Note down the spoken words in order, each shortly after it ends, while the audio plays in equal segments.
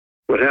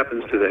What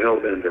happens to the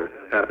Hellbender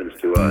happens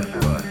to us.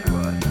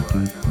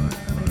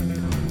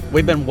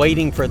 We've been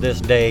waiting for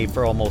this day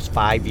for almost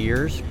 5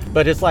 years,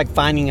 but it's like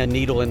finding a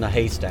needle in the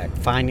haystack,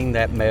 finding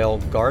that male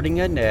guarding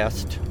a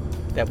nest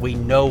that we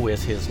know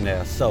is his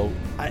nest. So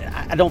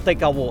I don't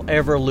think I will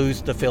ever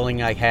lose the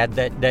feeling I had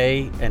that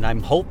day, and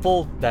I'm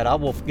hopeful that I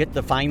will get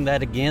to find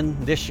that again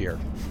this year.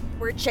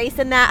 We're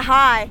chasing that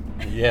high.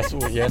 Yes,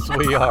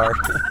 we are.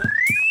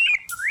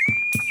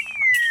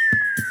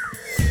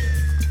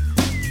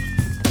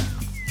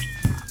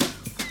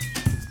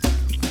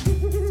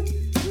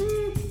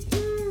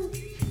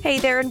 Hey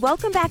there, and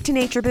welcome back to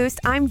Nature Boost.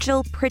 I'm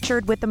Jill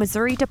Pritchard with the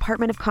Missouri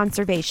Department of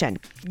Conservation.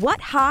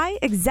 What high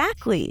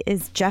exactly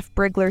is Jeff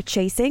Brigler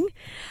chasing?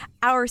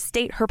 Our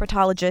state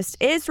herpetologist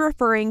is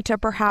referring to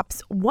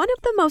perhaps one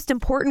of the most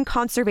important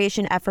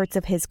conservation efforts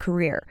of his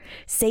career,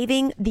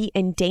 saving the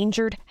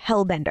endangered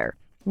Hellbender.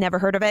 Never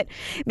heard of it?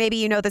 Maybe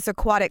you know this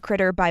aquatic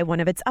critter by one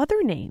of its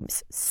other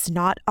names,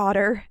 snot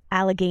otter,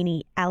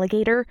 Allegheny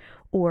alligator,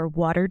 or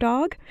water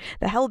dog.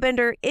 The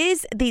Hellbender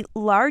is the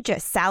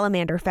largest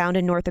salamander found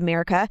in North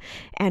America,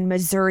 and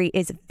Missouri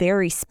is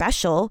very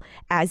special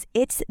as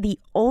it's the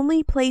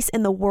only place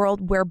in the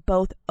world where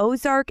both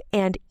Ozark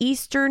and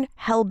Eastern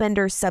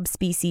Hellbender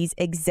subspecies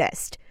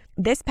exist.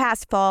 This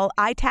past fall,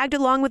 I tagged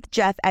along with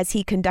Jeff as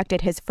he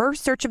conducted his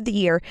first search of the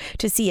year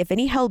to see if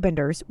any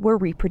Hellbenders were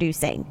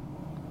reproducing.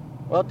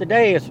 Well,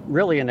 today is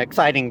really an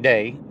exciting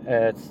day.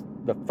 It's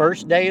the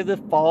first day of the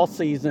fall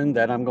season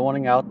that I'm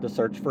going out to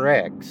search for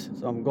eggs.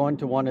 So I'm going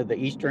to one of the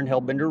eastern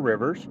Hellbender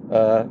rivers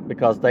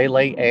because they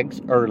lay eggs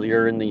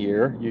earlier in the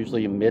year,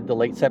 usually in mid to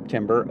late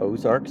September.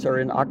 Ozarks are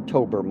in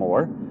October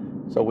more.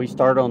 So we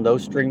start on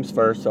those streams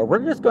first. So we're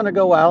just going to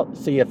go out and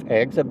see if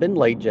eggs have been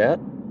laid yet.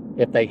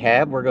 If they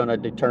have, we're going to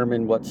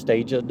determine what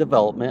stage of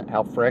development,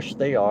 how fresh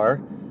they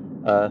are.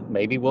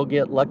 Maybe we'll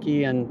get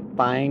lucky and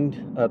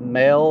find a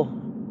male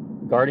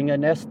guarding a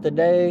nest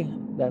today.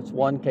 That's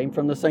one came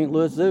from the St.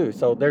 Louis Zoo.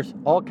 So there's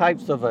all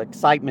types of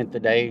excitement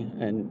today,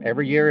 and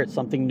every year it's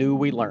something new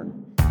we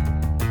learn.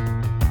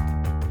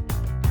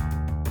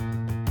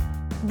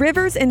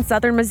 Rivers in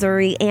southern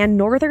Missouri and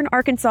northern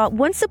Arkansas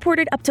once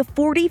supported up to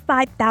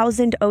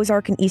 45,000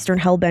 Ozark and eastern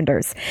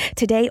Hellbenders.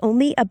 Today,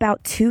 only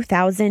about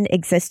 2,000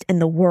 exist in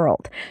the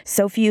world,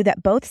 so few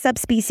that both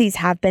subspecies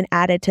have been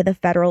added to the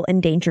federal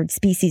endangered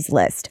species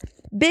list.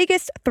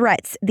 Biggest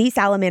threats these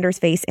salamanders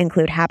face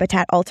include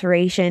habitat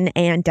alteration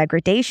and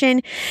degradation,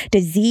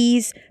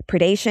 disease,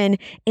 predation,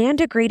 and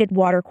degraded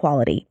water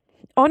quality.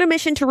 On a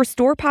mission to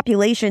restore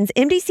populations,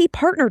 MDC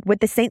partnered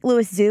with the St.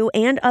 Louis Zoo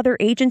and other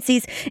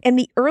agencies in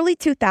the early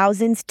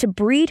 2000s to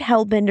breed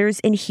Hellbenders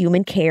in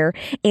human care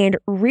and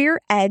rear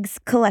eggs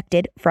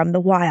collected from the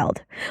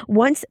wild.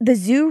 Once the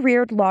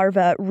zoo-reared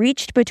larvae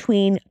reached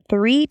between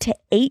 3 to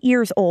 8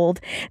 years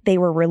old, they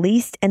were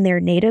released in their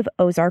native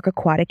Ozark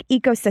aquatic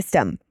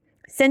ecosystem.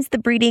 Since the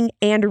breeding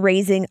and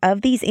raising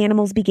of these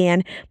animals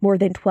began, more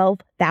than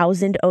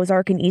 12,000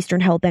 Ozark and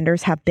eastern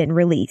Hellbenders have been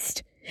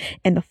released.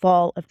 In the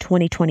fall of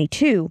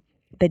 2022,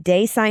 the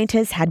day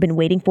scientists had been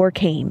waiting for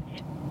came.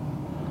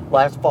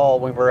 Last fall,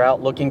 when we were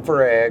out looking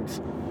for eggs,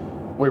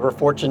 we were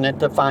fortunate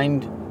to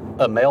find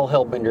a male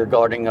Hellbender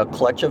guarding a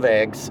clutch of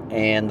eggs,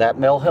 and that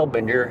male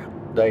Hellbender,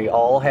 they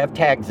all have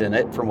tags in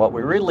it from what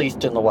we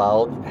released in the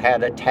wild,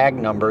 had a tag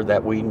number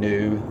that we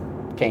knew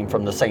came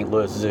from the St.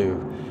 Louis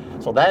Zoo.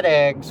 So that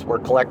eggs were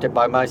collected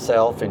by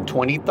myself in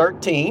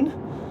 2013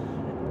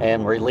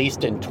 and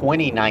released in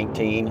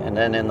 2019. And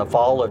then in the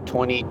fall of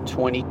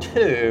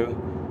 2022,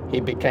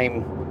 he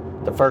became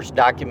the first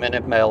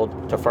documented male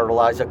to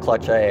fertilize a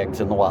clutch of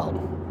eggs in the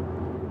wild.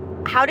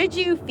 How did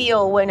you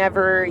feel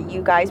whenever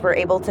you guys were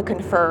able to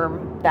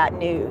confirm that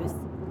news?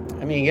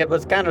 I mean, it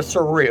was kind of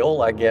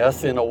surreal, I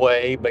guess, in a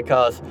way,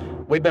 because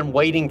we've been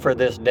waiting for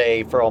this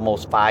day for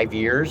almost 5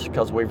 years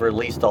because we've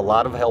released a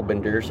lot of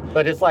Hellbenders.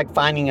 But it's like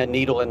finding a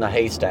needle in the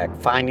haystack,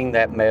 finding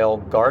that male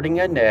guarding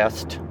a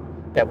nest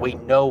that we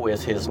know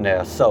is his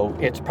nest. So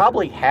it's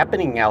probably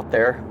happening out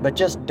there, but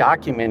just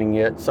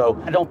documenting it.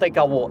 So I don't think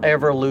I will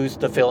ever lose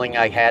the feeling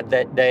I had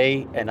that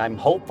day, and I'm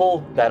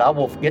hopeful that I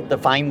will get to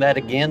find that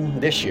again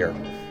this year.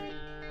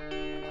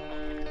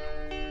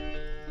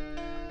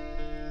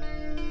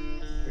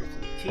 There's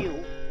some teal.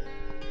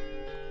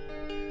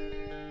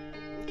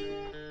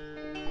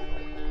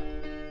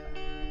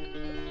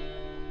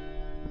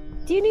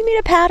 Do you need me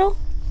to paddle?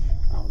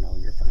 Oh, no,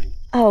 you're fine.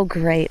 Oh,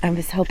 great. I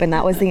was hoping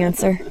that was the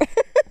answer.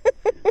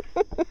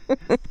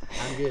 I'm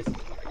just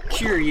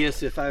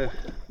curious if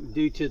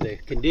due to the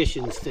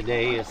conditions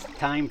today, it's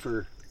time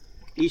for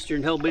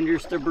eastern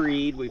Hellbenders to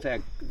breed. We've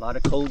had a lot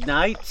of cold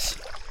nights.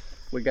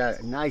 We got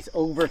a nice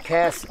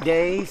overcast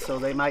day, so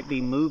they might be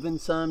moving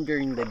some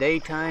during the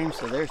daytime.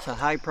 So there's a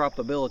high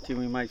probability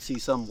we might see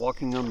some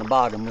walking on the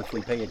bottom if we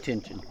pay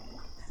attention.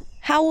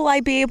 How will I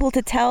be able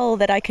to tell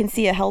that I can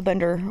see a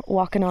Hellbender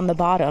walking on the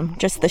bottom?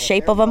 Just the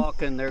shape of them?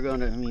 Walking, they're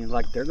going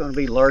to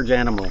be large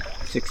animal,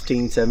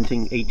 16,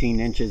 17, 18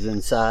 inches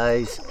in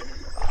size.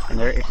 And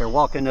if they're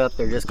walking up,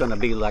 they're just going to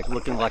be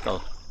looking like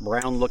a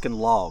brown looking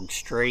log,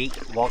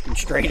 walking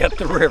straight up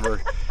the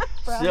river.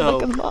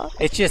 Brown-looking moth.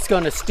 It's just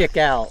going to stick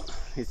out.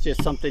 It's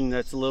just something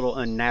that's a little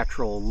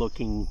unnatural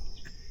looking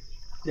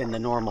than the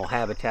normal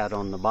habitat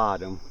on the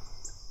bottom.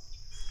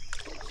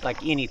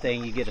 Like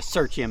anything, you get a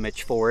search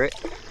image for it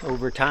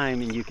over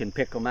time and you can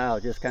pick them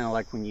out. Just kind of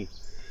like when you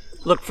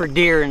look for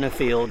deer in the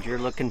field, you're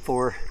looking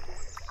for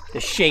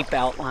the shape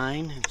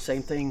outline.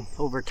 Same thing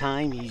over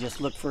time, you just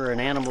look for an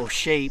animal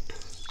shape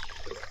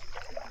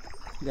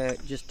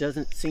that just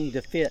doesn't seem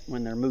to fit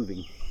when they're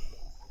moving.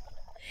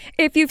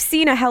 If you've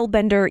seen a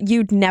hellbender,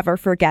 you'd never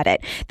forget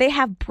it. They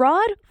have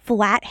broad,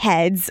 flat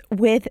heads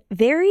with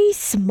very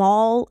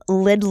small,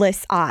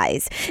 lidless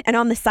eyes. And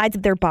on the sides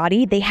of their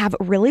body, they have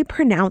really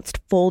pronounced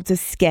folds of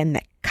skin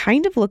that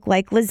kind of look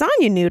like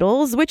lasagna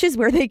noodles, which is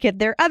where they get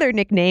their other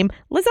nickname,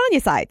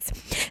 lasagna sides.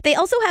 They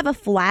also have a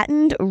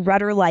flattened,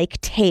 rudder-like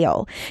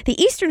tail. The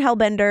eastern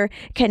hellbender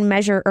can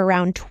measure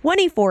around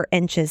 24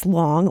 inches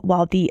long,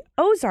 while the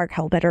Ozark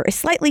hellbender is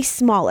slightly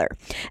smaller.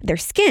 Their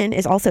skin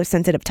is also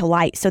sensitive to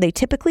light, so they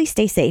typically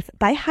stay safe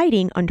by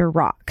hiding under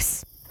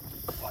rocks.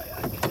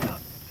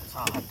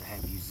 I'll have to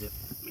have you zip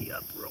me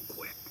up real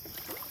quick.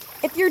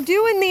 If you're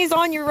doing these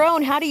on your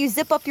own, how do you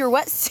zip up your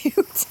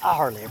wetsuit? I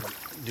hardly ever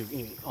do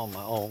any on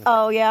my own.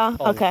 Oh, yeah?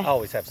 Okay. I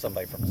always have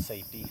somebody from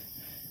safety.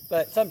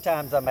 But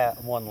sometimes I'm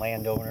at one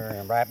landowner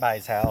and right by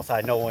his house. I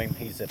know him.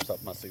 He zips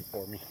up my suit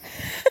for me.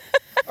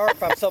 Or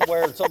if I'm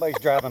somewhere and somebody's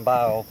driving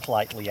by, I'll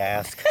politely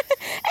ask,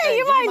 Hey,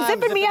 you mind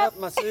zipping me up?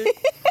 My suit?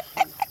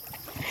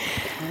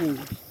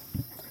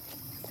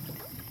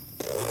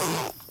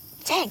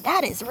 Dang,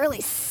 that is really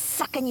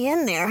sucking you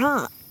in there,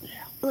 huh? Yeah.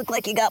 Look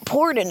like you got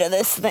poured into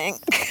this thing.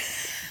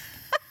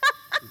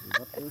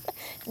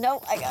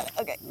 No, I got it.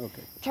 Okay.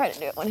 Try to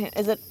do it one hand.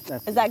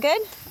 Is that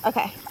good?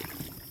 Okay.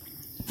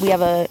 We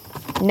have a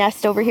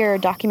nest over here, a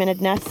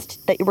documented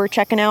nest that we're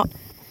checking out.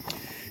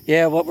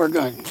 Yeah, what we're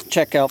going to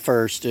check out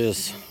first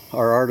is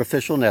our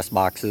artificial nest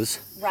boxes.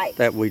 Right.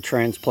 That we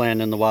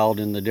transplant in the wild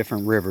in the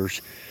different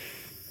rivers.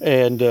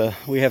 And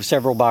we have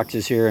several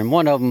boxes here, and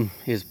one of them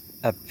is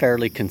a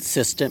fairly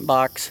consistent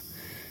box.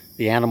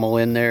 The animal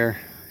in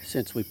there,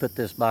 since we put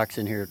this box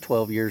in here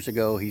 12 years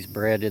ago, he's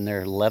bred in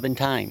there 11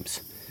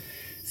 times.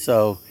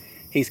 So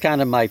he's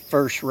kind of my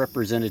first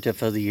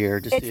representative of the year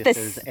to see if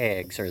there's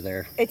eggs are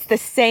there. It's the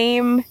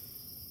same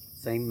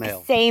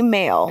male. Same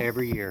male.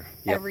 Every year.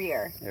 Yep. Every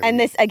year. And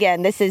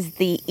this is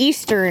the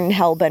eastern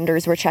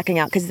hellbenders we're checking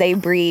out because they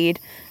breed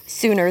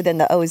sooner than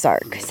the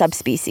Ozark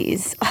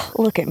subspecies. Oh,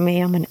 look at me,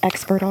 I'm an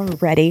expert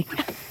already.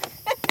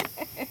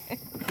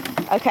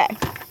 Okay.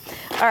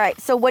 All right,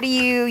 so what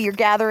you're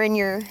gathering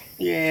your...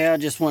 Yeah, I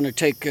just want to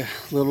take a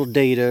little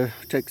data,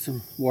 take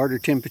some water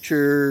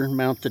temperature,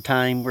 amount the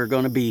time we're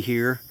going to be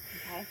here.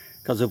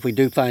 Because if we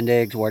do find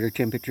eggs, water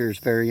temperature is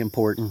very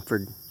important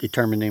for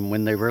determining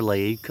when they were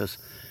laid, because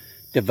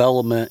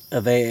development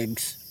of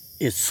eggs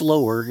is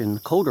slower in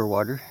colder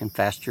water and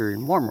faster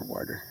in warmer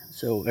water.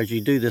 So as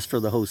you do this for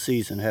the whole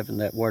season, having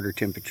that water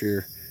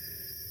temperature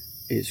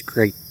is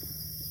great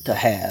to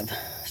have.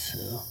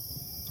 So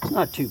it's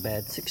not too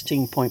bad,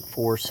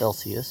 16.4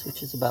 Celsius,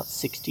 which is about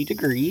 60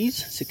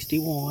 degrees,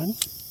 61.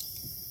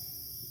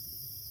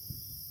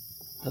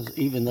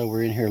 Even though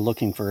we're in here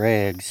looking for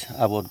eggs,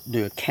 I will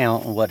do a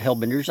count on what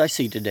hellbenders I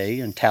see today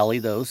and tally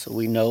those so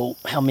we know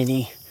how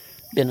many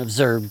been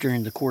observed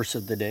during the course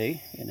of the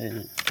day and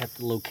then at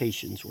the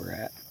locations we're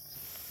at.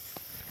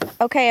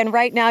 Okay, and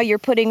right now you're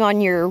putting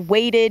on your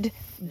weighted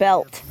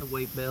belt. The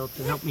weight belt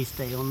to help me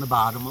stay on the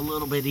bottom a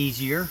little bit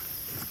easier.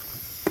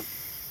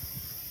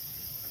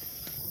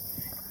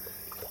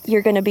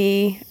 You're going to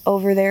be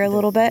over there a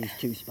little bit? These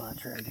two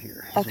spots right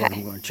here is okay. what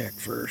I'm going to check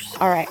first.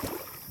 All right.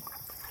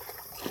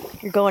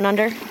 You're going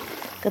under?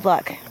 Good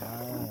luck.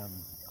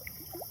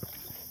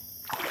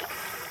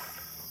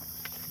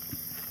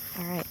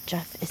 All right,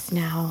 Jeff is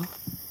now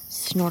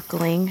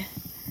snorkeling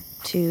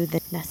to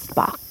the nest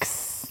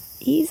box.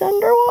 He's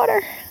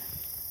underwater.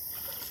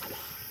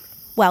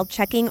 While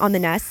checking on the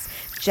nest,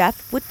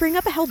 Jeff would bring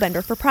up a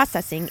hellbender for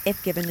processing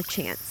if given the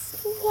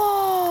chance.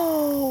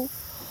 Whoa!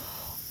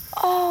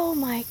 Oh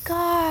my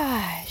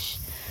gosh!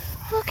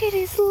 Look at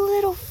his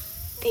little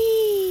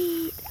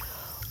feet!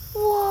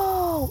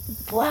 Whoa!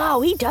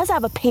 Wow, he does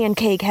have a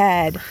pancake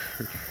head.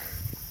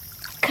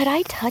 Could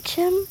I touch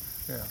him?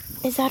 Yeah.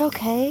 Is that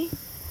okay?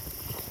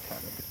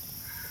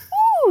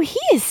 Ooh, he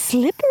is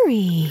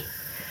slippery.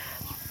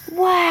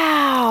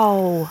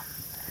 Wow.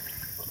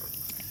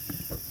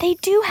 They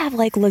do have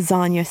like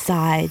lasagna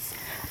sides.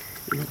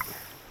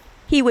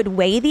 He would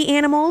weigh the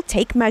animal,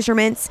 take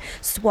measurements,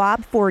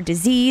 swab for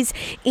disease,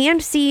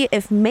 and see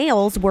if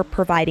males were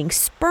providing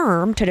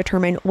sperm to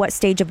determine what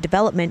stage of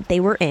development they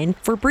were in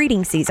for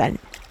breeding season.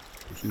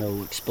 There's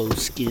no exposed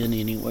skin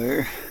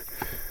anywhere.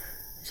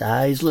 His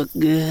eyes look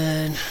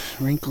good.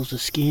 Wrinkles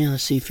of skin.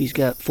 Let's see if he's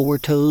got 4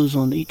 toes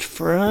on each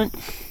front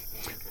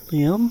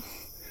limb.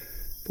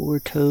 4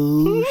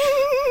 toes.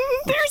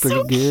 They're Looks pretty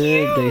so good.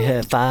 cute. They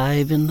have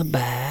 5 in the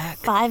back.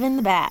 5 in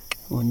the back.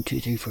 1, 2,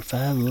 3, 4,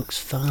 5. Looks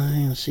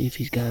fine. Let's see if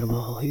he's got them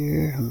all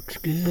here. Looks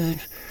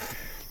good.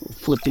 We'll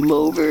flip him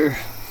over.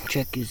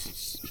 Check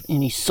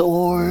any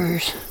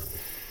sores.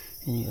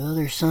 Any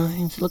other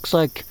signs? Looks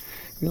like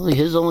really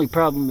his only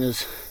problem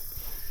is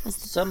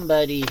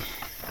somebody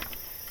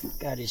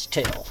got his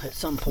tail at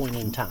some point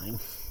in time.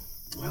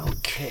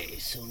 Okay,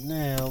 so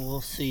now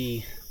we'll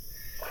see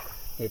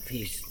if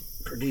he's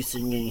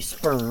producing any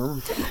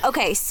sperm.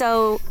 Okay,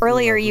 so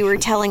earlier you were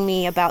telling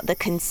me about the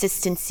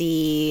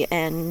consistency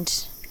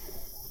and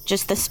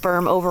just the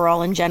sperm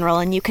overall in general,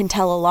 and you can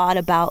tell a lot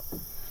about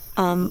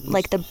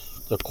like the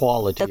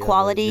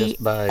quality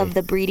of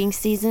the breeding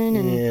season.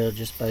 And yeah,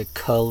 just by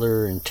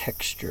color and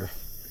texture.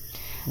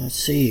 Let's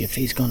see if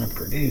he's going to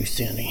produce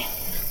any.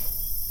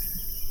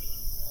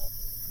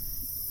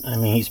 I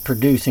mean, he's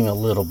producing a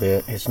little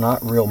bit. It's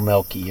not real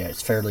milky yet.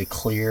 It's fairly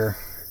clear.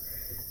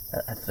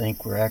 I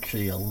think we're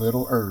actually a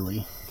little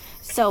early.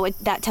 So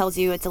that tells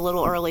you it's a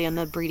little early in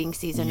the breeding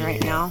season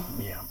right now?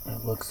 Yeah,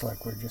 it looks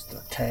like we're just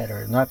a tad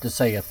early. Not to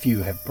say a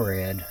few have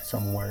bred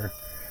somewhere,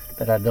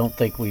 but I don't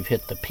think we've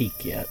hit the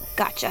peak yet.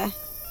 Gotcha.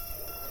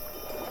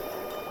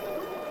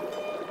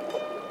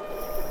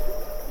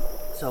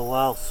 So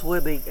while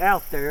swimming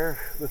out there,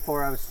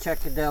 before I was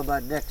checking down my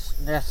next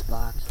nest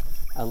box,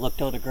 I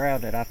looked on the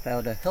ground and I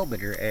found a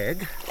Hellbender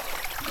egg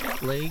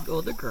laying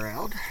on the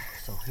ground.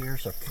 So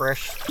here's a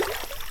fresh,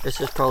 this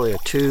is probably a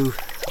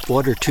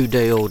 1 or 2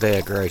 day old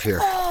egg right here.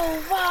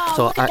 Oh wow,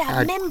 so look at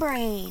that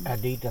membrane. I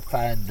need to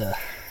find the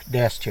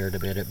nest here in a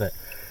minute, but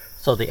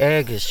so the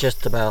egg is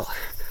just about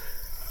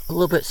a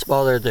little bit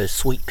smaller than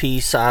sweet pea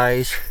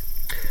size.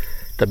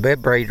 The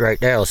membrane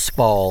right now is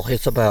small.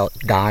 It's about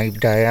dime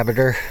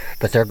diameter,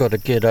 but they're going to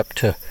get up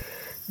to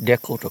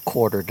nickel to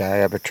quarter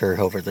diameter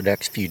over the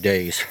next few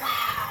days.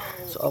 Wow.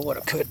 So I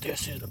want to put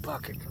this in the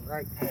bucket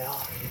right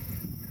now.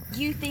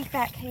 You think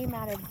that came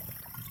out of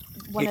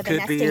one of the nesting boxes?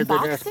 It could be in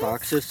the nest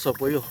boxes, so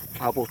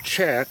I will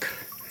check.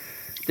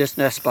 This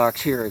nest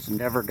box here has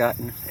never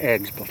gotten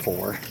eggs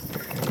before,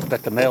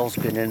 but the male's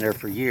been in there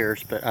for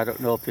years, but I don't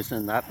know if it's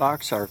in that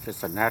box or if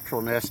it's a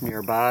natural nest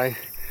nearby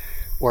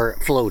where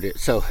it floated.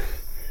 So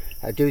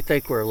I do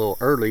think we're a little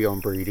early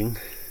on breeding.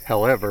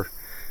 However,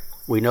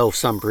 we know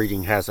some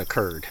breeding has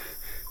occurred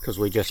because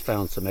we just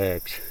found some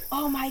eggs.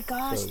 Oh my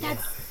gosh,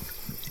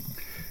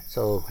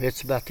 So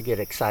it's about to get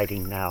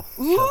exciting now.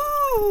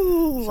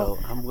 Ooh! So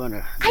I'm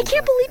gonna. I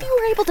can't believe you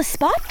were able to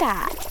spot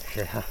that.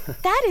 Yeah.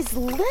 That is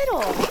little.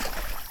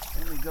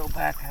 Let me go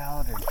back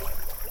out and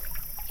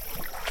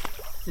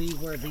see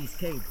where these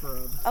came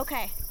from.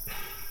 Okay.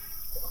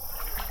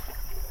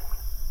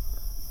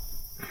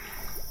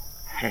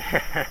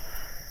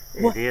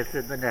 It is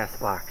in the nest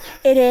box.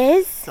 It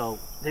is? So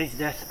these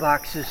nest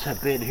boxes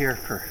have been here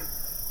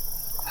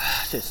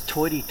since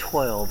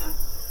 2012.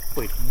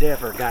 We've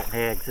never gotten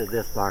eggs in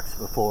this box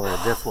before, and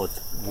this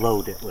one's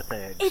loaded with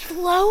eggs. It's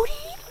loaded?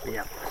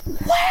 Yep. Wow!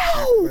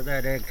 That's where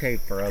that egg came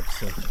from.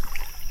 So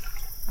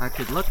I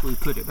could luckily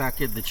put it back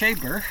in the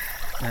chamber,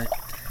 but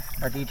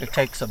I need to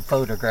take some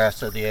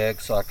photographs of the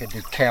eggs so I can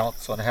do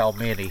counts on how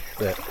many.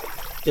 But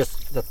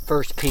just the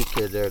first peek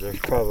in there, there's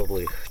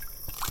probably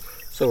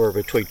somewhere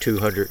between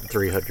 200 and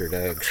 300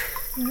 eggs.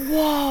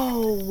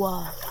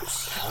 Whoa!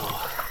 So,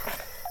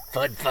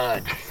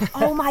 fun.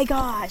 Oh my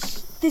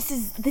gosh. This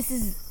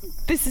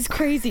is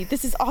crazy.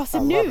 This is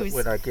awesome news. I love it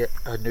when I get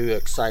a new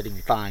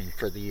exciting find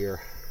for the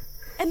year.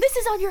 And this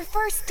is on your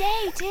first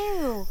day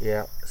too.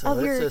 Yeah. So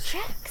of your is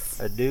chicks.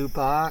 A new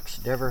box,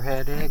 never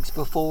had eggs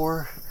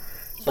before.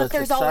 So but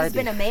there's exciting. Always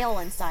been a male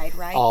inside,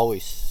 right?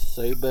 Always.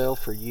 Same male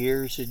for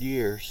years and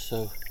years.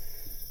 So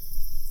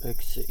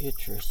makes it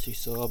interesting.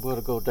 So I'm going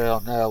to go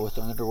down now with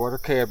an underwater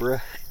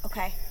camera.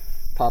 Okay.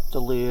 Pop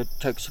the lid,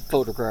 take some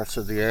photographs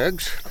of the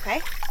eggs.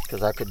 Okay.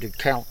 Because I can do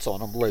counts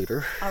on them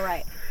later. All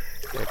right.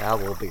 And I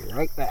will be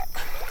right back.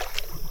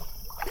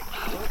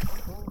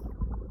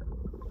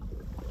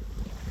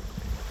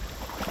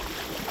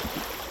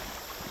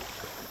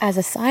 As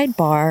a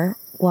sidebar,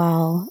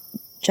 while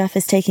Jeff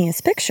is taking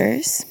his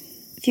pictures,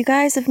 if you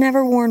guys have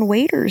never worn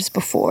waders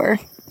before,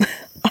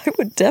 I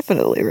would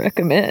definitely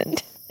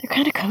recommend. They're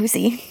kind of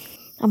cozy.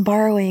 I'm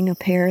borrowing a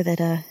pair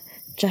that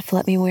Jeff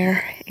let me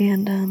wear,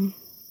 and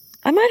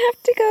I might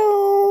have to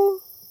go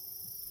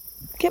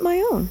get my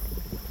own.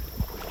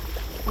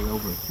 There's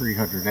over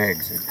 300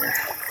 eggs in there.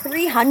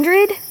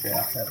 300?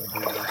 Yeah, that would be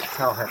nice.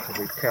 I'll have to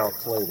do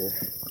counts later.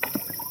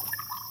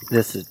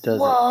 This doesn't.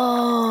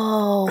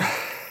 Whoa!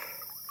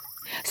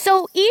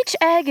 So each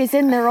egg is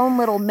in their own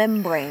little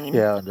membrane.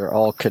 Yeah, they're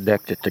all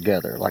connected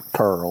together like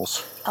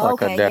pearls,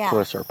 like a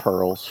necklace or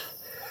pearls.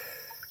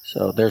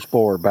 So there's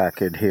more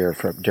back in here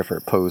from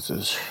different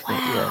poses. Wow.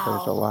 Yeah,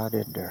 there's a lot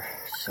in there.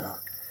 So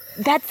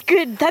that's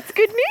good. That's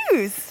good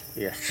news.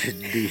 Yes,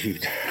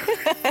 indeed.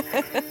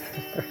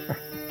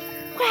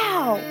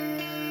 Wow.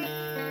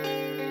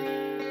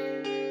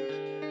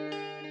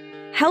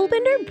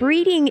 Hellbender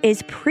breeding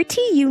is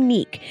pretty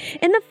unique.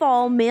 In the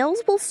fall,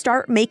 males will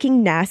start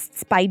making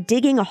nests by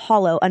digging a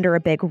hollow under a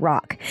big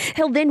rock.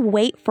 He'll then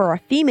wait for a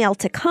female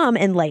to come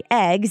and lay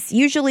eggs,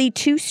 usually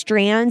 2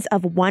 strands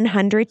of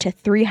 100 to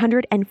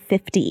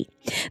 350.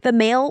 The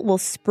male will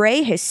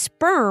spray his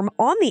sperm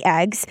on the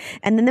eggs,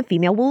 and then the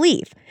female will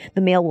leave.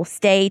 The male will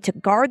stay to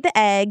guard the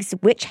eggs,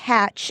 which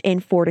hatch in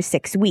 4 to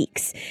 6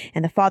 weeks,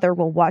 and the father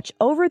will watch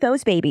over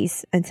those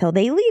babies until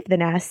they leave the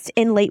nest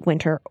in late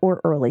winter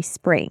or early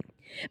spring.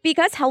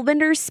 Because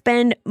hellbenders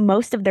spend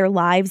most of their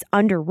lives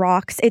under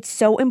rocks, it's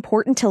so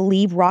important to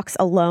leave rocks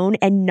alone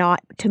and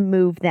not to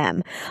move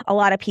them. A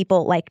lot of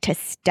people like to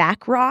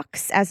stack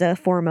rocks as a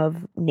form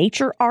of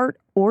nature art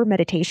or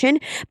meditation,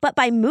 but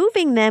by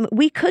moving them,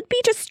 we could be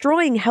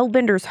destroying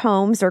hellbenders'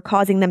 homes or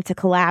causing them to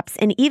collapse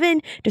and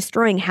even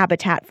destroying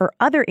habitat for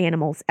other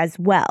animals as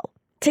well.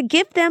 To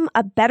give them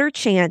a better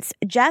chance,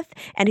 Jeff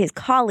and his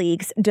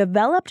colleagues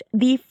developed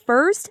the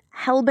first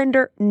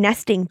hellbender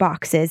nesting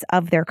boxes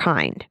of their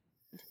kind.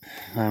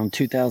 Around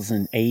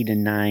 2008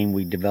 and 9,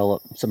 we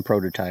developed some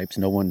prototypes.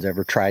 No one's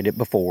ever tried it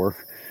before.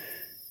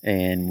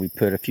 And we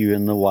put a few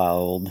in the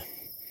wild,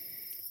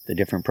 the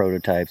different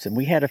prototypes. And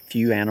we had a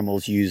few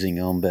animals using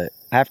them, but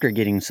after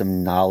getting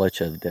some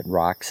knowledge of the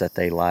rocks that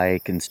they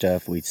like and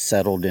stuff, we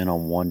settled in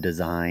on one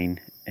design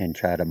and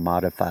try to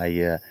modify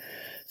it.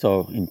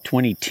 So in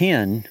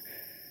 2010,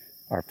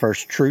 our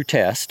first true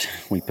test,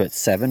 we put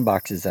 7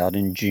 boxes out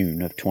in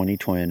June of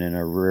 2020 in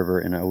a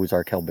river in an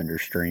Ozark Hellbender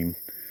stream.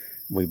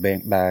 We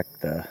went back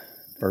the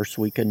first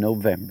week of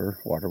November.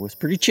 Water was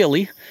pretty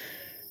chilly,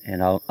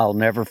 and I'll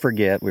never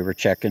forget, we were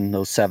checking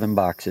those 7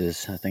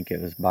 boxes. I think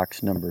it was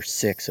box number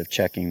 6 of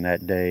checking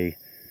that day.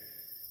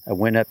 I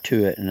went up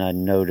to it, and I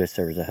noticed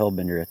there was a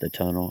hellbender at the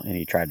tunnel, and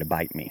he tried to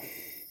bite me.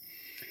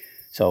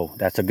 So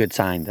that's a good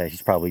sign that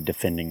he's probably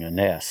defending a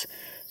nest.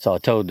 So I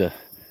told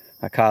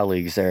my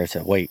colleagues there, I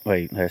said, wait,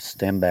 let's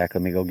stand back.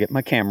 Let me go get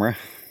my camera,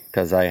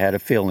 because I had a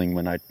feeling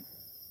when I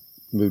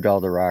moved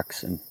all the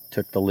rocks and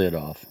took the lid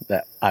off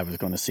that I was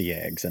going to see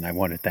eggs, and I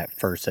wanted that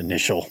first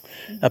initial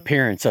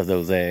appearance of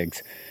those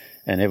eggs.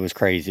 And it was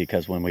crazy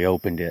because when we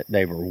opened it,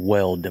 they were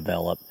well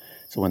developed.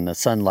 So when the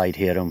sunlight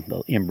hit them,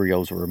 the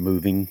embryos were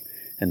moving,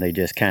 and they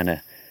just kind of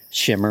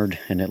shimmered,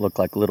 and it looked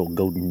like little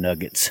golden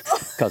nuggets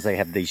because they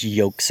have these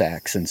yolk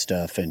sacs and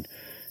stuff. And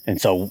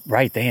so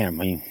right then, I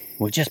mean,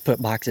 we just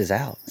put boxes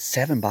out,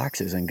 7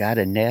 boxes, and got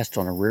a nest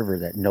on a river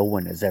that no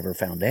one has ever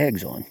found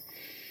eggs on.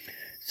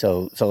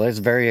 So that's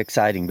very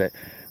exciting. But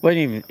what's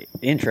even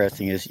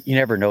interesting is you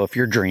never know if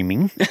you're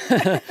dreaming.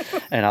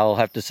 And I'll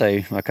have to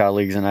say, my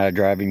colleagues and I are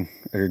driving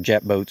our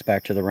jet boats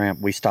back to the ramp.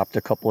 We stopped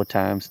a couple of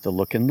times to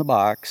look in the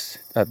box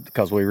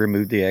because we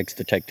removed the eggs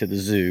to take to the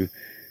zoo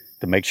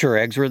to make sure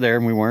eggs were there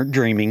and we weren't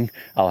dreaming.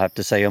 I'll have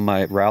to say on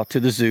my route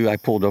to the zoo, I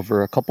pulled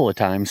over a couple of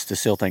times to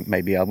still think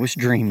maybe I was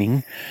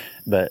dreaming.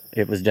 But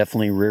it was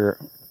definitely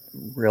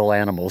real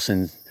animals,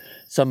 and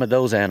some of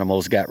those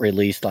animals got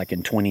released like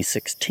in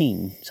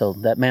 2016. So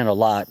that meant a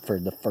lot for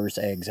the first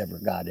eggs ever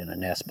got in a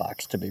nest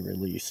box to be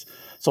released.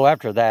 So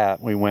after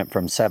that, we went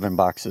from 7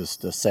 boxes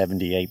to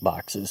 78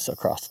 boxes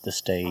across the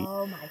state.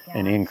 Oh my God.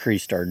 And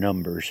increased our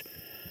numbers.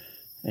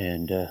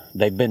 And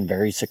they've been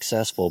very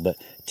successful. But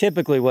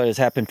typically what has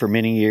happened for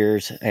many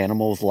years,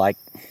 animals like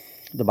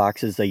the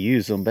boxes, they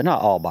use them, but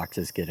not all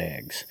boxes get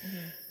eggs.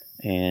 Mm-hmm.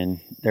 And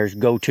there's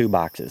go-to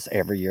boxes.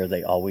 Every year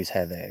they always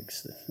have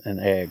eggs.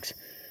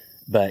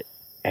 But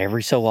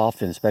every so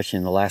often, especially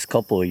in the last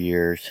couple of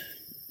years,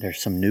 there's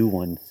some new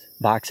ones,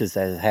 boxes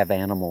that have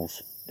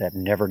animals that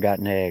have never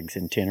gotten eggs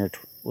in 10 or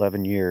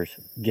 11 years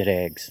get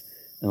eggs.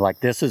 And like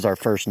this is our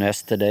first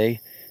nest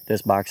today.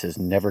 This box has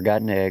never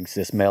gotten eggs.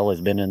 This male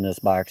has been in this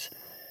box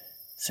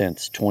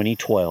since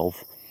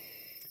 2012,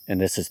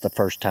 and this is the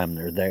first time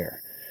they're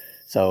there.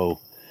 So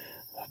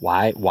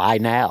why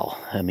now?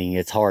 I mean,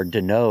 it's hard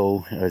to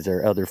know. Is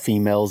there other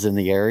females in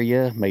the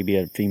area? Maybe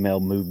a female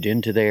moved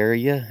into the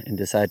area and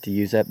decided to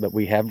use that. But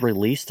we have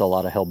released a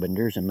lot of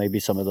hellbenders, and maybe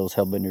some of those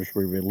hellbenders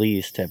we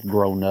released have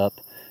grown up,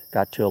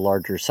 got to a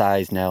larger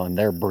size now, and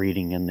they're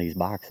breeding in these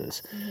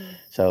boxes. Mm-hmm.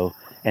 So,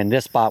 and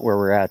this spot where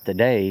we're at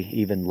today,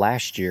 even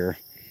last year,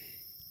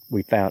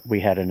 we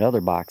had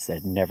another box that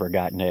had never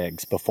gotten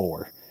eggs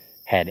before,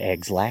 had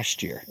eggs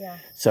last year. Yeah.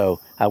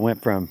 So I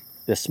went from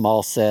this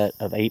small set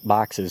of 8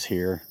 boxes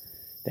here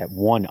that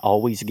one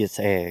always gets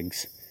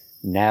eggs.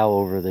 Now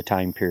over the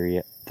time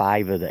period,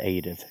 5 of the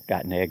 8 have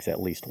gotten eggs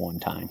at least one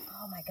time.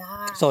 Oh my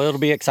gosh. So it'll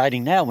be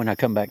exciting now when I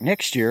come back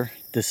next year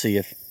to see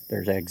if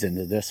there's eggs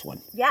into this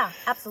one. Yeah,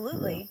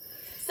 absolutely.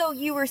 Yeah. So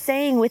you were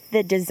saying with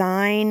the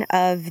design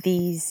of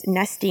these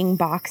nesting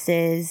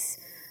boxes,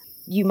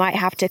 you might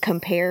have to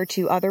compare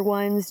to other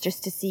ones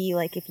just to see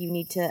like if you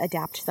need to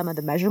adapt some of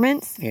the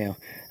measurements. Yeah.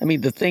 I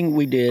mean, the thing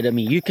we did,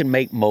 you can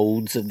make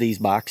molds of these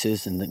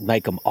boxes and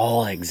make them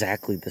all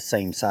exactly the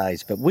same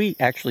size, but we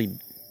actually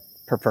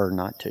prefer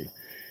not to.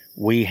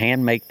 We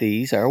hand make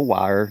these, our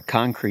wire,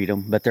 concrete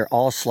them, but they're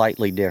all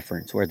slightly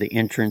different. Where the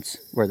entrance,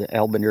 where the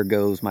hellbender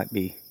goes might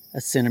be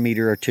a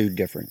centimeter or 2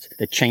 difference.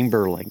 The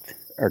chamber length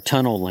or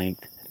tunnel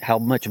length, how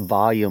much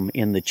volume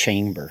in the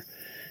chamber.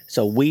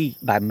 So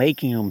by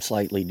making them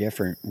slightly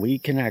different, we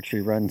can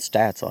actually run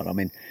stats on them.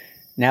 And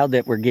now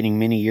that we're getting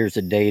many years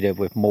of data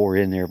with more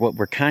in there, what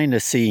we're kind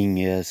of seeing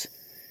is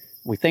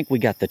we think we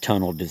got the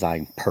tunnel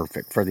design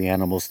perfect for the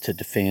animals to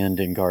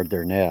defend and guard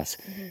their nests,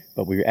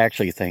 but we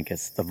actually think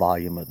it's the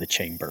volume of the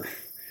chamber,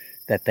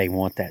 that they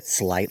want that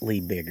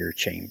slightly bigger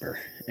chamber,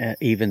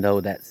 even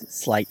though that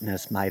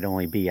slightness might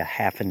only be a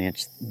half an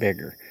inch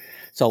bigger.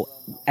 So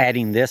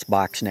adding this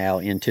box now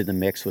into the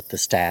mix with the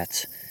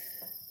stats,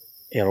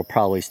 it'll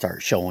probably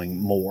start showing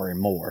more and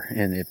more.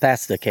 And if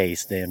that's the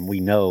case, then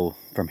we know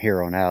from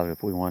here on out,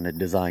 if we want to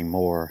design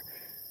more,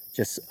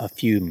 just a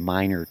few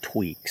minor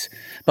tweaks.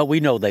 But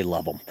we know they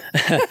love them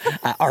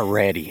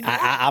already.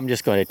 I'm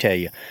just going to tell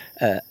you,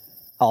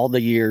 all the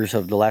years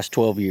of the last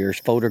 12 years,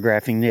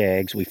 photographing the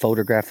eggs, we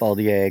photograph all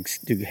the eggs,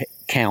 do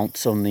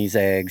counts on these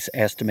eggs,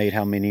 estimate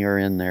how many are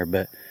in there.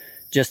 But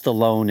just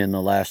alone in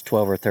the last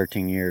 12 or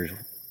 13 years,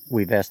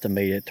 we've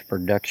estimated the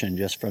production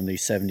just from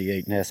these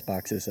 78 nest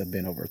boxes have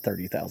been over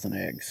 30,000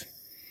 eggs.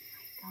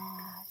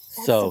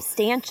 That's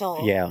substantial.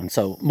 Yeah, and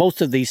so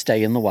most of these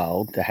stay in the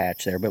wild to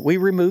hatch there, but we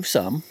remove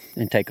some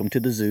and take them to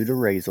the zoo to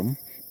raise them,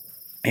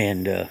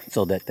 and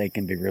so that they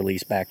can be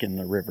released back in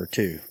the river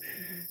too.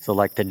 So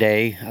like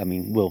today, I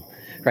mean,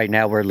 right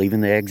now we're leaving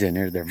the eggs in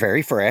there. They're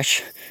very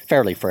fresh,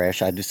 fairly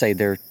fresh. I'd say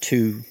they're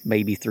 2,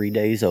 maybe 3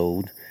 days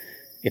old.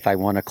 If I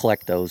want to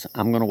collect those,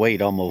 I'm going to wait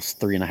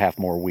almost 3.5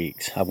 more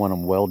weeks. I want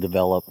them well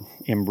developed,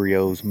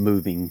 embryos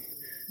moving,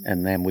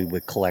 and then we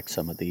would collect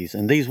some of these.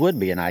 And these would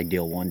be an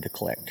ideal one to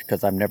collect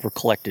because I've never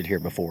collected here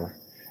before.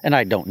 And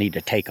I don't need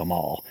to take them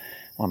all.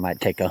 I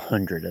might take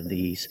 100 of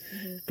these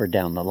for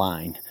down the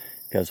line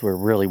because we're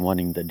really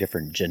wanting the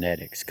different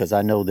genetics. Because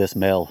I know this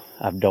male,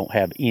 I don't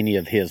have any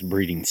of his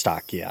breeding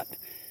stock yet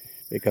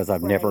because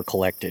I've never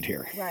collected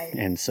here. Right.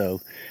 And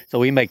so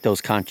we make those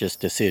conscious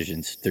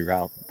decisions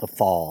throughout the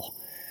fall.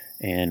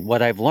 And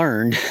what I've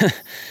learned,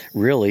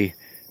 really,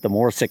 the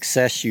more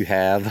success you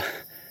have,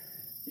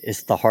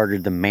 it's the harder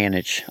to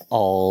manage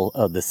all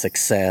of the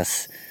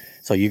success.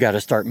 So you got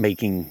to start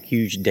making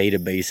huge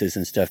databases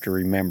and stuff to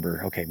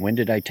remember, okay, when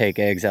did I take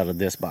eggs out of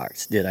this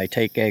box? Did I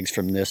take eggs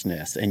from this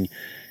nest? And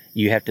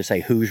you have to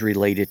say who's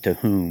related to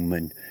whom.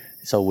 And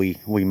so we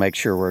make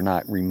sure we're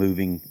not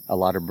removing a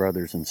lot of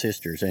brothers and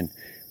sisters. And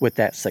with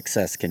that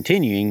success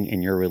continuing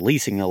and you're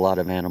releasing a lot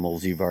of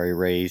animals you've already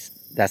raised,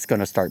 that's going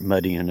to start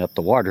muddying up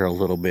the water a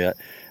little bit.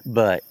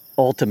 But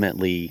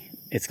ultimately,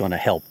 it's going to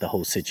help the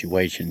whole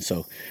situation.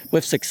 So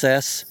with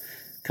success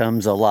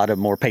comes a lot of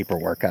more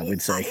paperwork, I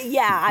would say.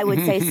 Yeah, I would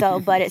say so,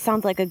 but it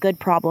sounds like a good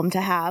problem to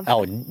have.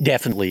 Oh,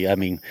 definitely. I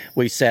mean,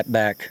 we sat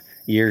back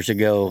years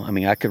ago. I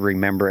mean, I could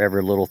remember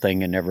every little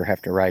thing and never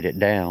have to write it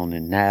down.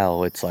 And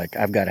now it's like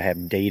I've got to have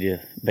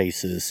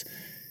databases,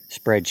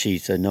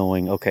 spreadsheets of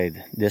knowing, okay,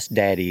 this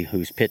daddy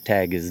whose pit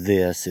tag is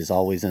this is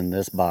always in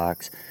this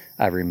box.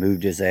 I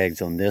removed his eggs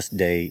on this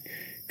date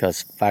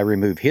because if I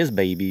remove his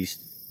babies,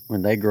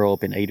 when they grow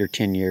up in 8 or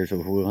 10 years,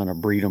 if we want to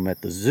breed them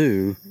at the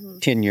zoo,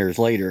 10 years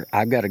later,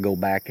 I've got to go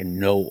back and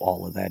know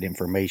all of that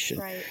information.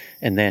 Right.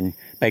 And then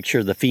make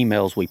sure the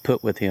females we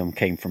put with him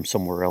came from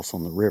somewhere else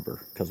on the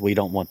river because we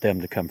don't want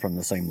them to come from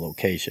the same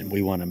location.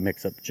 We want to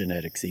mix up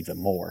genetics even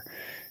more.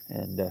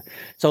 And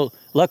so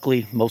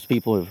luckily, most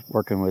people who are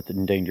working with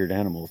endangered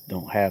animals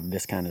don't have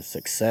this kind of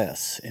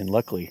success. And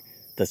luckily,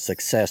 the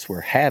success we're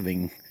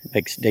having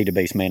makes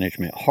database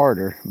management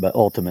harder, but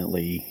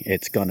ultimately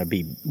it's going to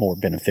be more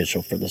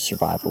beneficial for the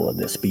survival of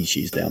this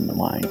species down the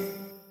line.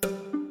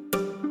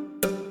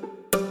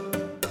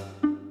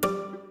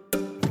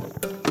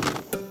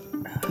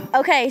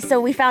 Okay, so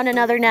we found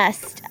another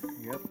nest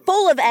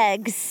full of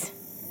eggs.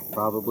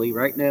 Probably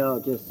right now,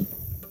 I just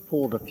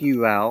pulled a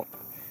few out.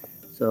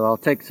 So I'll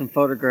take some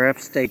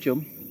photographs, stage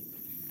them.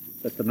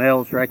 But the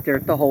male's right there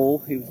at the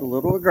hole. He was a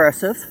little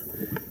aggressive,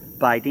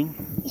 biting,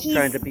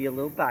 trying to be a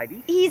little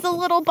bitey. He's a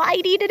little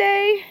bitey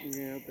today.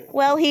 Yeah, but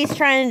Well, he's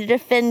trying to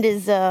defend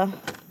his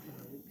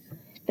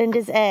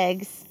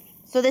eggs.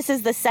 So this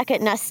is the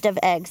second nest of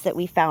eggs that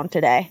we found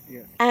today.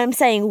 Yeah. And I'm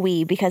saying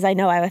we because I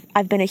know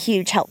I've been a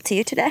huge help to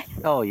you today.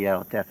 Oh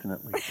yeah,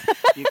 definitely.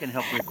 You can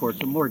help record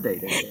some more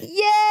data.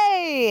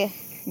 Yay!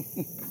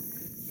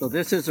 So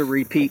this is a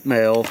repeat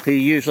male. He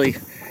usually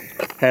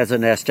has a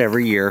nest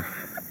every year.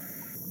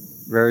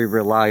 Very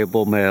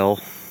reliable male.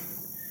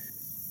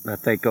 I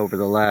think over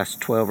the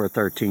last 12 or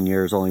 13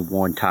 years, only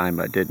one time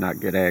I did not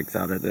get eggs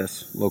out of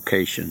this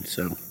location.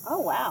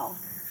 Oh, wow.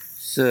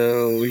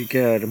 So we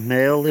got a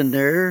male in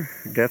there,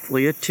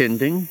 definitely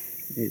attending.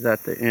 He's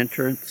at the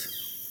entrance,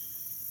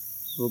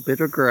 a little bit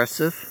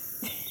aggressive.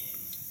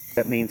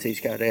 That means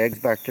he's got eggs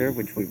back there,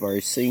 which we've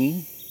already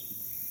seen.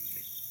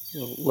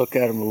 We'll look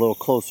at them a little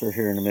closer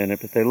here in a minute,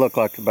 but they look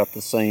like about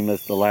the same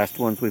as the last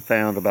ones we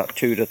found, about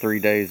 2 to 3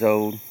 days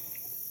old.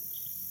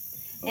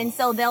 And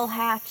so they'll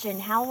hatch in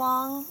how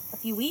long? A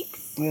few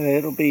weeks?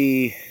 It'll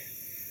be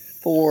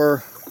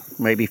 4,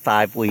 maybe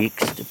 5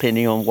 weeks,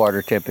 depending on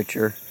water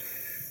temperature.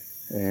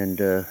 And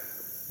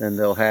then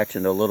they'll hatch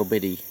into little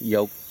bitty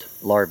yolked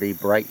larvae,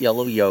 bright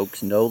yellow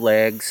yolks, no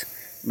legs,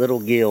 little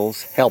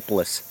gills,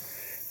 helpless.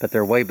 but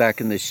they're way back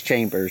in these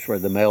chambers where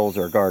the males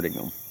are guarding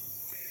them.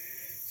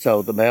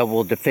 So the male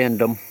will defend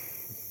them,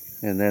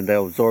 and then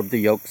they'll absorb the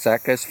yolk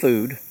sac as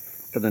food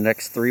for the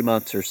next 3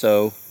 months or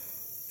so,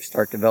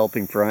 start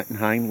developing front and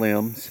hind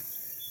limbs.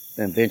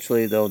 Then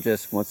eventually they'll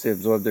just, once they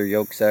absorb their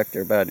yolk sac,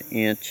 they're about an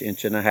inch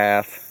and a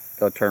half.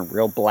 They'll turn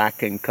real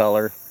black in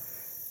color.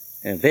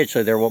 And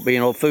eventually there won't be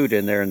no food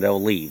in there and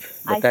they'll leave.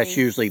 But that's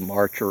usually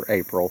March or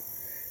April.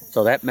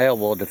 So that male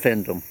will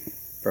defend them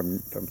from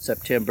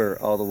September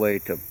all the way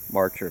to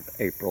March or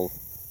April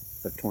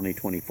of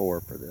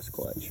 2024 for this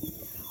clutch.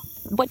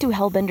 What do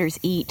hellbenders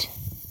eat?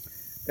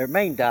 Their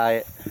main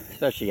diet,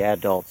 especially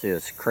adults,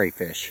 is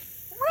crayfish.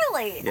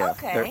 Really? Yeah,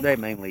 Okay. they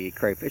mainly eat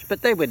crayfish,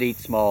 but they would eat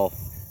small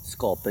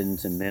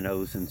sculpins and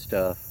minnows and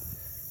stuff.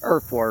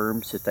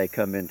 Earthworms if they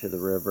come into the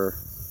river.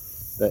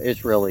 But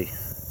it's really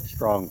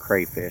strong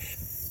crayfish.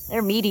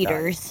 They're meat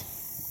eaters.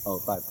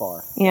 Oh, by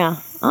far. Yeah.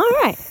 All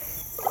right.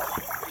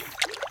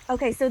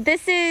 Okay, so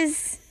this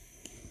is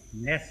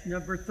Nest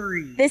number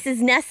 3. This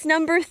is nest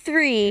number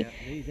 3. Yep,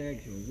 these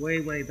eggs are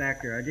way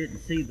back there. I didn't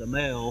see the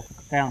male.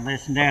 Found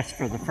this nest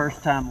for the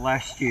first time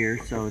last year,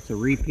 so it's a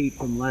repeat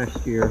from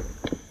last year.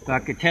 So I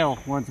could tell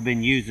one's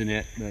been using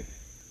it, but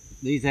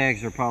these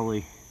eggs are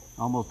probably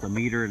almost 1.5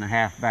 meters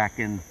back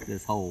in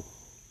this hole.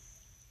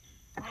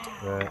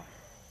 Right.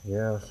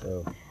 Yeah,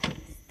 so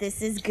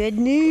This is good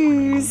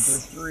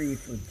news. number 3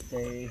 for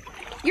today.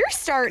 You're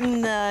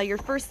starting your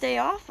first day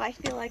off, I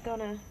feel like,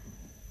 on a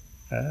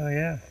Oh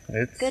yeah,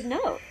 it's good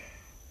note.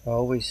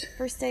 always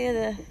First day of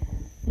the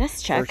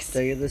nest checks. first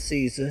day of the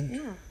season.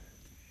 Yeah.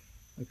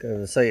 Like I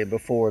was saying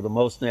before, the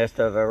most nest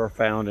I've ever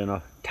found in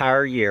an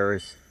entire year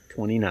is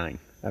 29.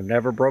 I've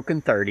never broken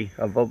 30.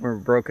 I've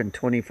only broken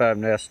 25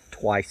 nests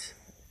twice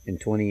in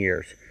 20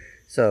 years.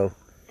 So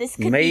This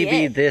could maybe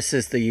be it. this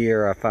is the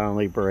year I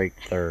finally break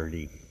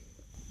 30.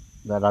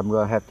 But I'm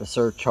going to have to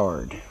search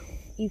hard.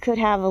 You could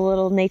have a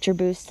little nature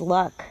boost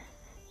luck,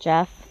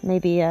 Jeff.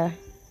 Maybe a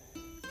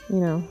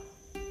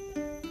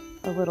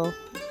little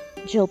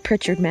Jill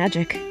Pritchard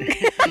magic.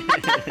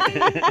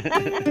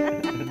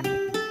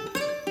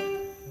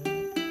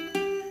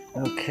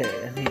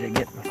 Okay, I need to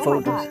get my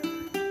photos.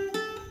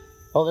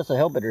 Oh, that's a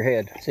hellbender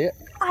head. See it?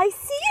 I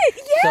see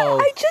it. Yeah, So-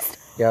 I just.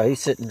 Yeah,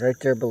 he's sitting right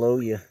there below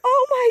you.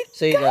 Oh my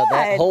See, God. now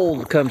that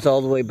hole comes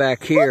all the way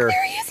back here. Look,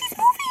 there he is. He's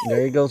moving.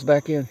 There he goes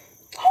back in.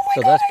 Oh my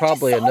So God, that's I just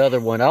probably saw another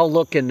one. I'll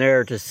look in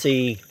there to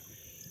see.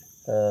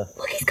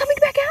 Look, he's coming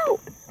back out.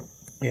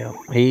 Yeah,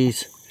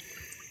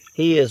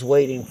 he is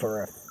waiting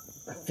for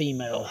a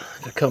female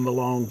to come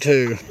along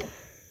too.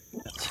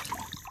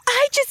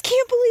 I just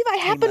can't believe I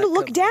happened to might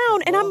look come-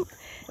 down and I'm.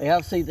 Yeah,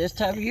 see, this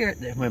time of year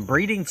when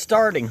breeding's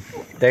starting,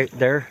 they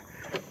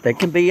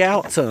can be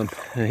out some.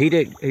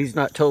 He's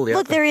not totally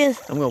Look, out. there he is.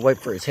 I'm gonna wait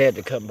for his head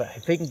to come back.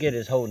 If he can get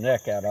his whole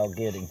neck out, I'll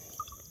get him.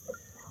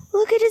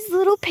 Look at his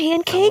little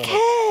pancake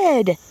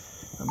head.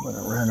 I'm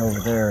gonna run over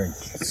there and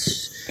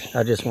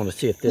I just want to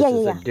see if this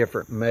is Yeah. a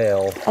different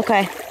male.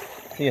 Okay.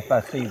 See if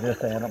I see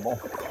this animal.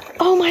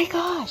 Oh my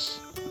gosh.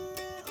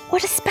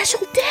 What a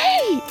special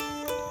day.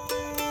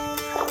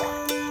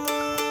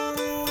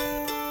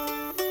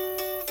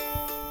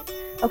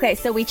 Okay,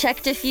 so we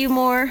checked a few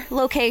more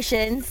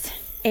locations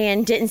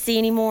and didn't see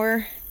any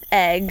more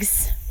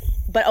eggs.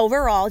 But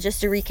overall,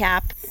 just to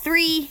recap,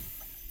 3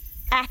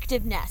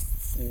 active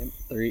nests.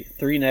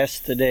 Three nests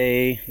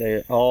today.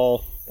 They're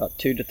all about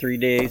 2 to 3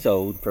 days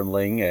old from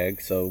laying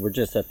eggs. So we're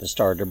just at the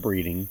start of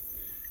breeding.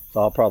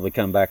 So I'll probably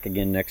come back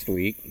again next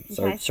week,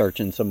 start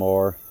searching some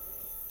more.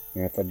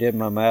 And if I did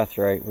my math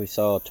right, we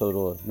saw a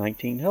total of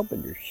 19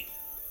 hellbenders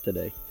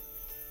today.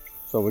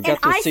 So we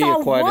got to see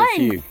quite a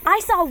few.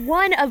 I saw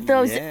one of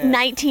those Yeah.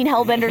 19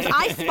 hellbenders.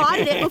 I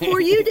spotted it before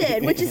you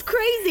did, which is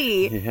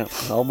crazy. Yeah,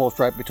 almost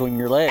right between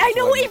your legs. I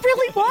know, wasn't it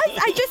really was.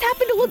 I just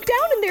happened to look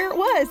down and there it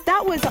was.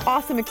 That was an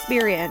awesome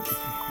experience.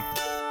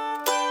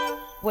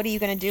 What are you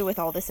going to do with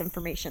all this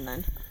information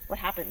then? What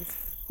happens?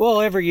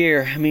 Well, every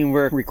year,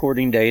 we're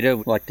recording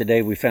data. Like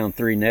today, we found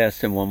 3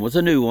 nests, and one was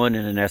a new one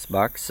in a nest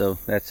box, so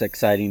that's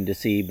exciting to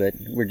see. But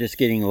we're just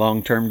getting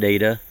long-term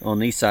data on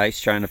these sites,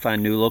 trying to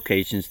find new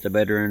locations to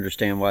better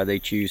understand why they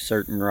choose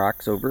certain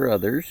rocks over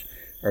others,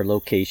 or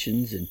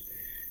locations, and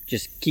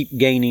just keep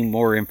gaining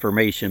more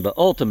information. But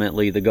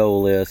ultimately, the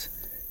goal is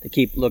to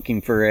keep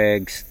looking for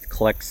eggs,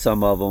 collect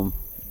some of them,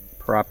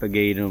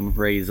 propagate them,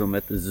 raise them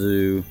at the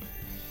zoo,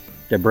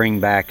 to bring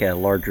back a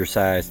larger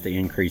size to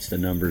increase the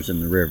numbers in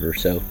the river.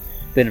 So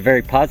been a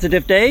very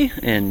positive day,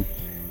 and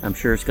I'm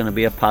sure it's going to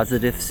be a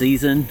positive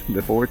season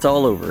before it's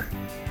all over.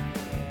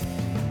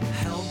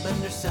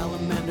 Hellbender,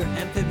 salamander,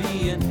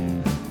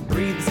 amphibian,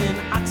 breathes in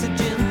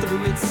oxygen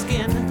through its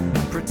skin,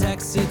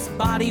 protects its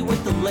body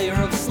with a layer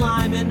of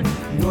slime. In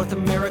North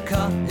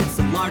America, it's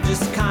the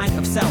largest kind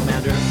of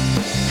salamander.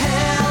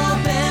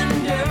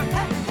 Hellbender,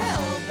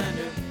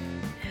 hellbender.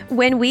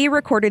 When we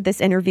recorded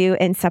this interview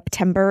in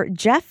September,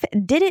 Jeff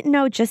didn't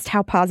know just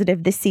how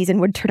positive this season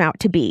would turn out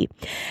to be.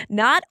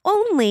 Not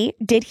only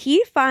did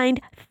he find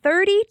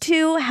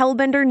 32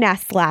 hellbender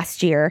nests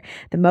last year,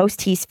 the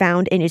most he's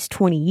found in his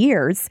 20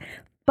 years,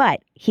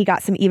 But he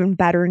got some even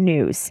better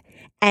news.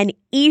 An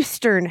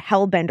eastern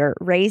hellbender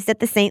raised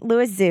at the St.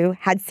 Louis Zoo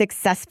had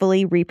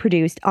successfully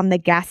reproduced on the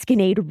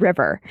Gasconade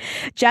River.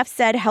 Jeff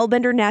said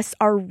hellbender nests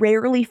are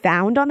rarely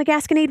found on the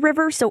Gasconade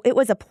River, so it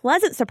was a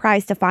pleasant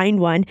surprise to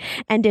find one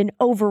and an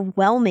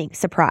overwhelming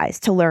surprise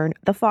to learn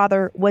the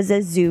father was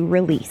a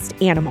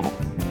zoo-released animal.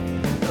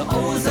 The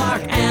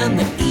Ozark and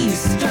the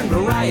eastern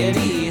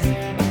variety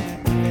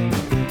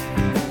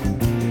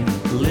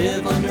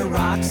live under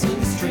rocks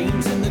and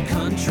streams in the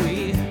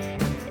country.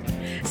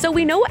 So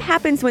we know what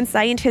happens when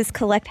scientists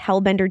collect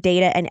hellbender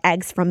data and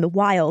eggs from the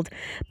wild,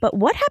 but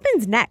what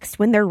happens next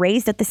when they're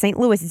raised at the St.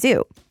 Louis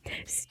Zoo?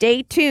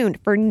 Stay tuned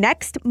for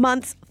next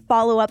month's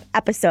follow-up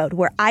episode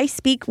where I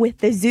speak with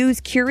the zoo's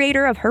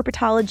curator of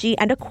herpetology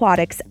and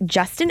aquatics,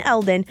 Justin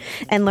Eldon,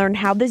 and learn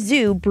how the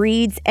zoo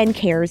breeds and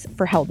cares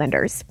for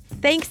hellbenders.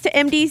 Thanks to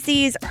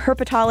MDC's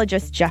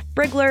herpetologist, Jeff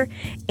Brigler,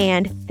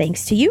 and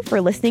thanks to you for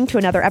listening to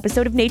another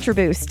episode of Nature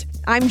Boost.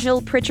 I'm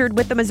Jill Pritchard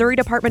with the Missouri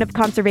Department of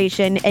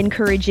Conservation,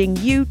 encouraging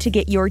you to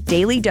get your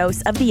daily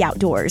dose of the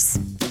outdoors.